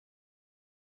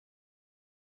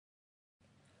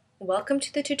Welcome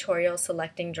to the tutorial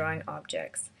Selecting Drawing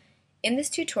Objects. In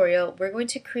this tutorial, we're going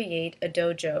to create a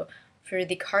dojo for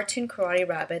the cartoon karate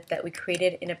rabbit that we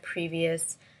created in a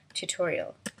previous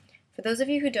tutorial. For those of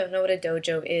you who don't know what a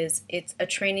dojo is, it's a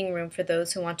training room for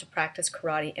those who want to practice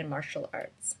karate and martial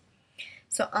arts.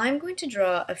 So I'm going to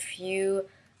draw a few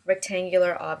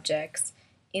rectangular objects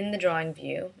in the drawing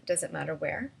view, it doesn't matter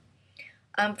where.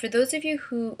 For those of you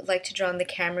who like to draw in the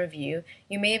camera view,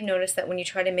 you may have noticed that when you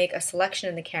try to make a selection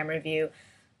in the camera view,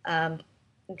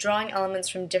 drawing elements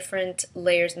from different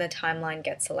layers in the timeline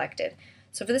get selected.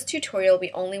 So for this tutorial,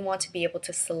 we only want to be able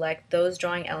to select those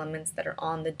drawing elements that are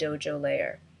on the dojo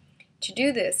layer. To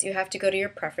do this, you have to go to your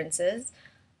preferences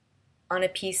on a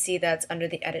PC that's under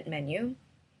the Edit menu,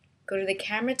 go to the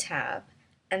Camera tab,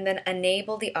 and then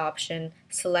enable the option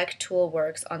Select Tool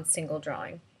Works on Single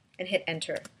Drawing, and hit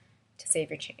Enter to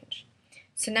save your change.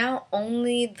 So now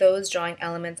only those drawing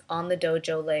elements on the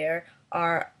dojo layer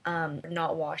are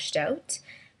not washed out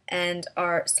and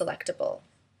are selectable.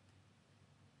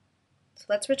 So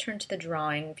let's return to the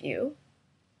drawing view.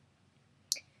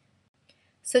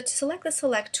 So to select the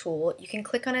Select tool, you can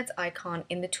click on its icon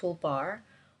in the toolbar,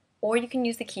 or you can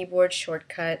use the keyboard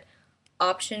shortcut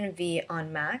Option V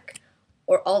on Mac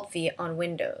or Alt V on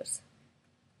Windows.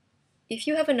 If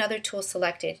you have another tool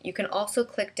selected, you can also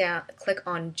click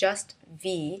on just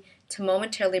V to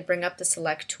momentarily bring up the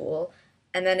Select tool,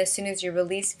 and then as soon as you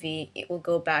release V, it will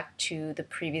go back to the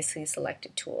previously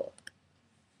selected tool.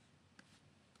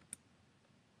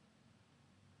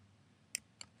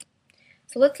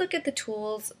 So let's look at the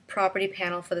Tools property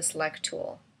panel for the Select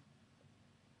tool.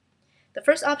 The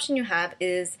first option you have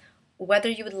is whether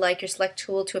you would like your Select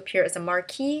tool to appear as a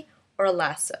marquee or a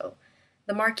lasso.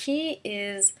 The marquee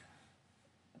is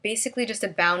basically just a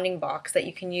bounding box that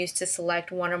you can use to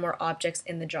select one or more objects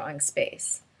in the drawing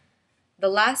space. The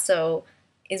lasso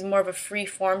is more of a free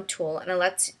form tool and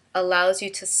allows you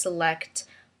to select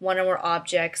one or more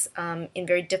objects in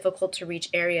very difficult to reach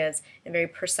areas and very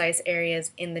precise areas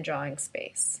in the drawing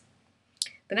space.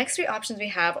 The next three options we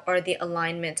have are the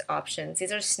alignment options.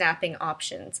 These are snapping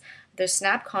options. There's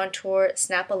Snap Contour,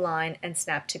 Snap Align, and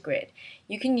Snap to Grid.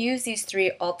 You can use these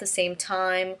three all at the same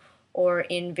time or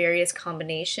in various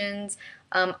combinations.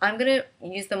 I'm going to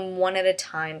use them one at a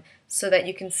time so that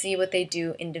you can see what they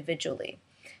do individually.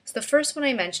 So the first one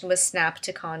I mentioned was Snap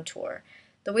to Contour.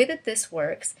 The way that this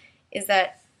works is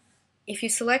that if you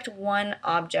select one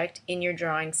object in your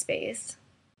drawing space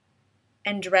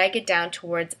and drag it down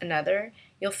towards another,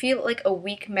 you'll feel like a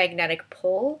weak magnetic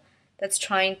pull that's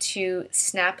trying to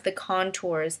snap the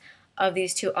contours of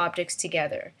these two objects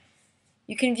together.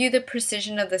 You can view the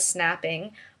precision of the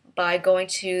snapping by going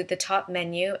to the top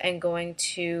menu and going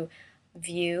to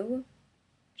View,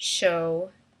 Show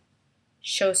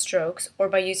Strokes, or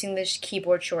by using the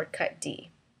keyboard shortcut D.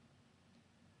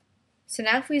 So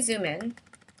now if we zoom in,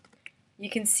 you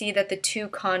can see that the two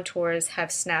contours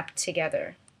have snapped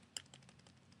together.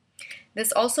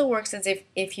 This also works as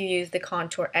if you use the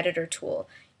Contour Editor tool.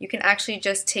 You can actually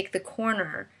just take the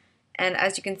corner, and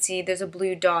as you can see, there's a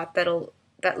blue dot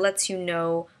that lets you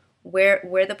know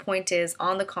where the point is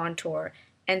on the contour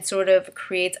and sort of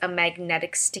creates a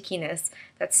magnetic stickiness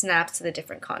that snaps to the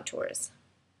different contours.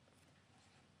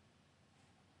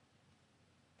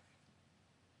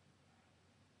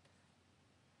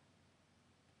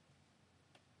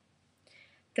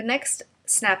 The next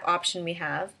snap option we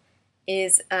have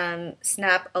is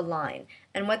Snap Align,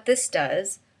 and what this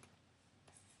does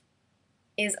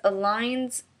is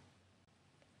aligns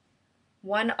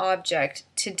one object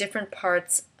to different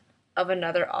parts of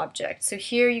another object. So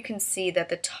here you can see that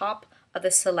the top of the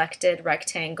selected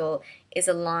rectangle is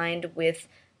aligned with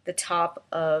the top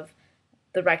of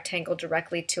the rectangle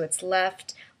directly to its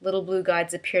left. Little blue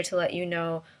guides appear to let you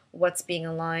know what's being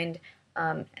aligned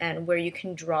and where you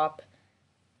can drop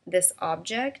this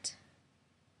object.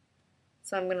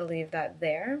 So I'm going to leave that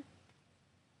there.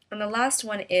 And the last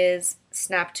one is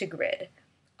Snap to Grid.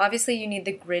 Obviously you need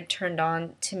the grid turned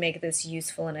on to make this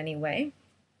useful in any way.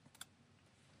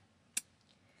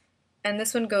 And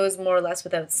this one goes more or less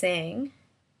without saying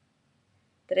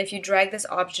that if you drag this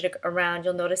object around,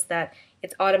 you'll notice that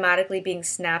it's automatically being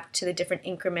snapped to the different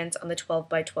increments on the 12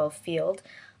 by 12 field,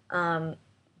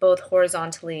 both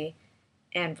horizontally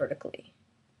and vertically.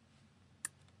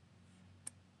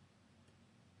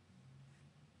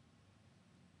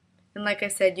 And like I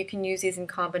said, you can use these in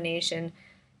combination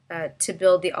to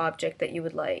build the object that you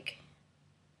would like.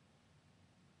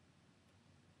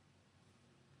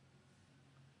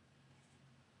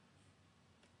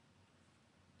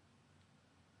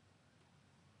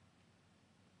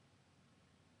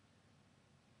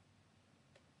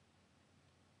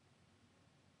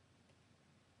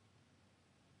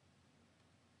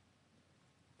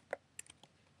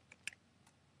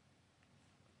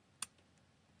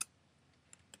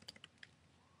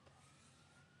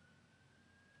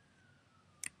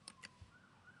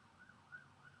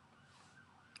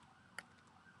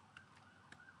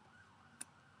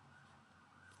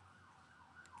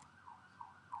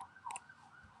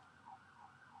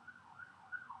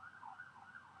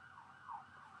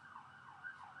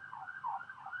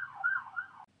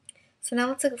 So now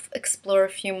let's explore a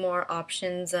few more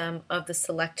options of the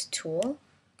select tool.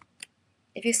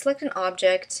 If you select an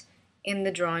object in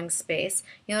the drawing space,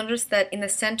 you'll notice that in the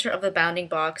center of the bounding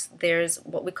box there's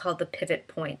what we call the pivot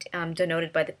point,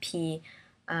 denoted by the P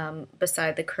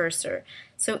beside the cursor.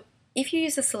 So if you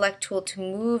use the select tool to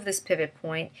move this pivot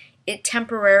point, it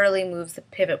temporarily moves the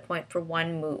pivot point for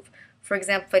one move. For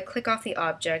example, if I click off the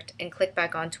object and click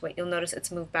back onto it, you'll notice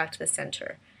it's moved back to the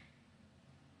center.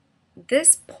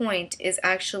 This point is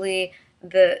actually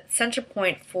the center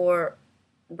point for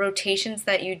rotations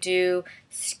that you do,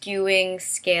 skewing,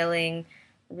 scaling,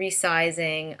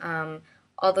 resizing,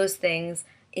 all those things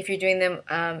if you're doing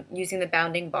them using the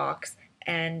bounding box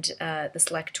and the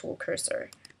select tool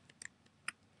cursor.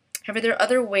 However, there are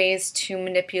other ways to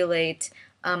manipulate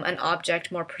an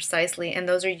object more precisely, and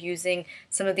those are using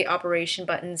some of the operation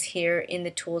buttons here in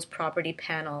the tools property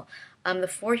panel. The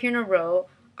four here in a row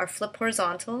are flip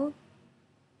horizontal,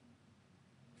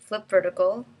 flip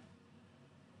vertical,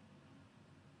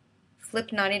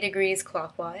 flip 90 degrees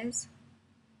clockwise,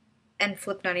 and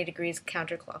flip 90 degrees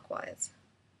counterclockwise.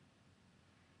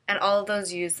 And all of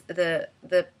those use the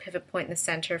pivot point in the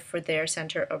center for their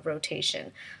center of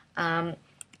rotation.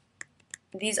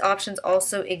 These options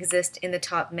also exist in the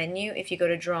top menu. If you go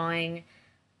to Drawing,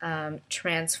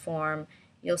 Transform,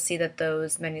 you'll see that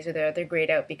those menus are there. They're grayed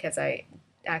out because I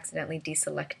accidentally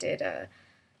deselected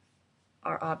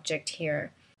our object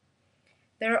here.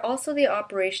 There are also the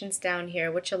operations down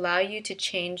here which allow you to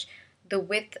change the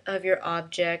width of your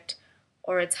object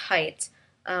or its height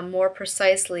more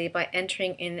precisely by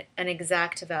entering in an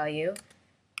exact value.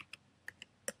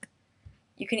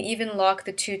 You can even lock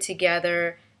the two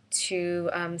together to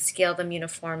scale them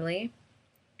uniformly.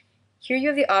 Here you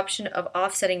have the option of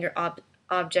offsetting your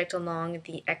object along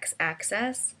the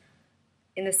x-axis,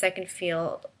 in the second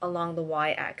field along the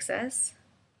y-axis.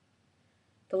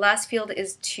 The last field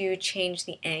is to change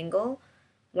the angle.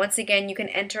 Once again, you can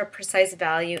enter a precise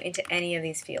value into any of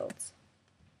these fields.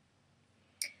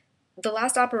 The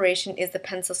last operation is the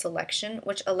pencil selection,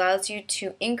 which allows you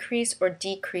to increase or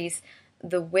decrease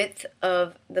the width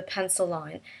of the pencil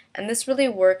line. And this really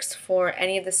works for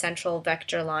any of the central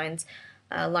vector lines,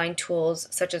 line tools,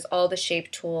 such as all the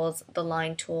shape tools, the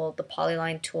line tool, the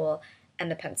polyline tool,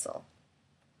 and the pencil.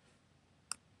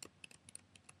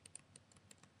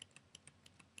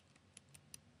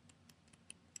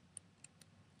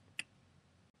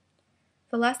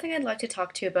 The last thing I'd like to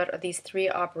talk to you about are these three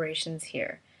operations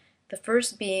here. The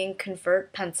first being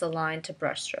convert pencil line to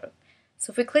brushstroke.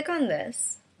 So if we click on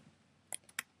this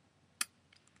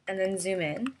and then zoom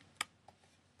in,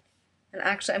 and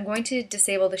actually I'm going to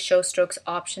disable the show strokes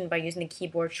option by using the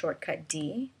keyboard shortcut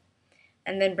D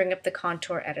and then bring up the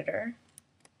contour editor.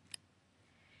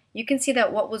 You can see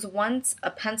that what was once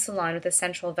a pencil line with a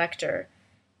central vector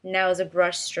now is a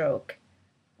brush stroke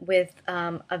with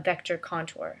a vector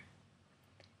contour.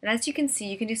 And as you can see,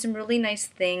 you can do some really nice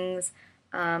things.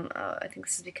 I think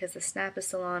this is because the snap is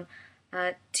still on.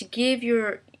 To give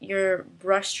your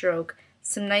brush stroke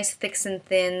some nice thicks and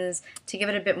thins, to give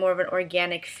it a bit more of an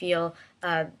organic feel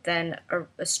than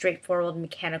a straightforward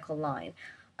mechanical line.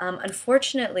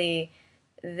 Unfortunately,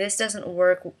 this doesn't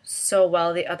work so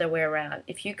well the other way around.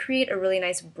 If you create a really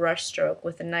nice brush stroke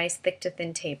with a nice thick to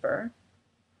thin taper,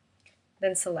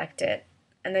 then select it,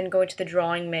 and then go into the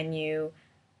drawing menu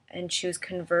and choose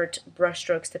Convert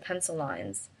Brushstrokes to Pencil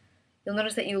Lines, you'll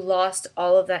notice that you lost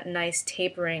all of that nice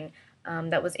tapering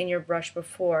that was in your brush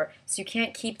before. So you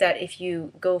can't keep that if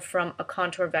you go from a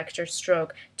contour vector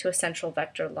stroke to a central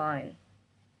vector line.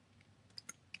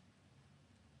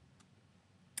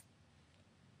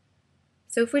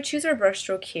 So if we choose our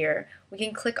brushstroke here, we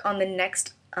can click on the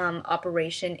next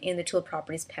operation in the Tool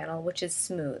Properties panel, which is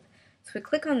Smooth. So if we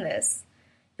click on this,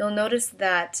 you'll notice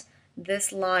that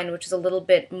this line, which is a little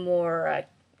bit more,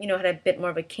 had a bit more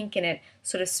of a kink in it,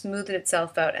 sort of smoothed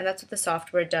itself out, and that's what the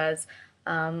software does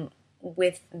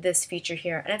with this feature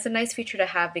here. And it's a nice feature to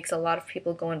have because a lot of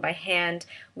people go in by hand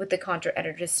with the contour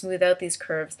editor to smooth out these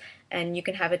curves, and you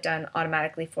can have it done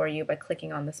automatically for you by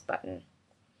clicking on this button.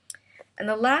 And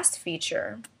the last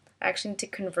feature, I actually need to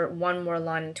convert one more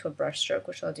line into a brush stroke,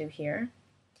 which I'll do here,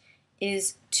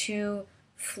 is to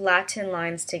flatten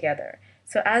lines together.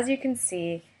 So as you can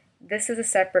see, this is a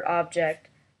separate object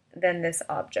than this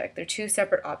object. They're two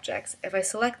separate objects. If I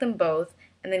select them both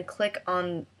and then click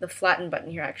on the flatten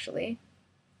button here actually,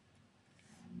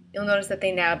 you'll notice that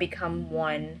they now become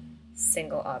one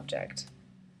single object.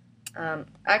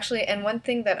 Actually, and one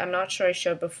thing that I'm not sure I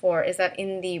showed before is that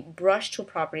in the Brush Tool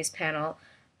Properties panel,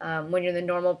 when you're in the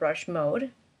normal brush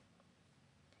mode,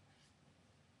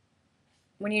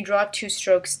 when you draw two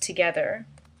strokes together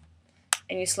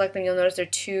and you select them, you'll notice they're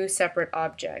two separate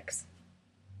objects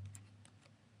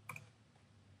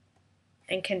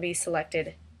and can be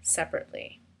selected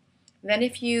separately. Then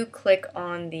if you click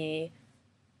on the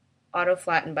auto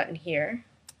flatten button here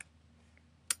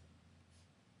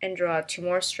and draw two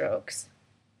more strokes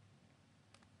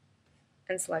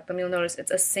and select them, you'll notice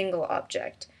it's a single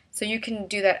object. So you can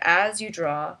do that as you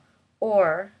draw,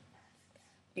 or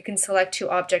you can select two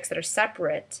objects that are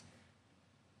separate,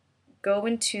 go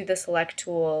into the Select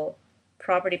Tool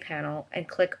property panel and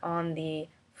click on the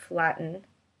Flatten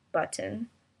button,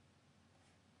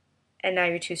 and now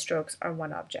your two strokes are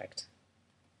one object.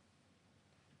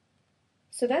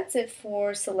 So that's it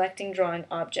for selecting drawing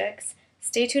objects.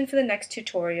 Stay tuned for the next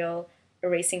tutorial,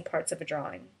 erasing parts of a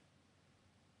drawing.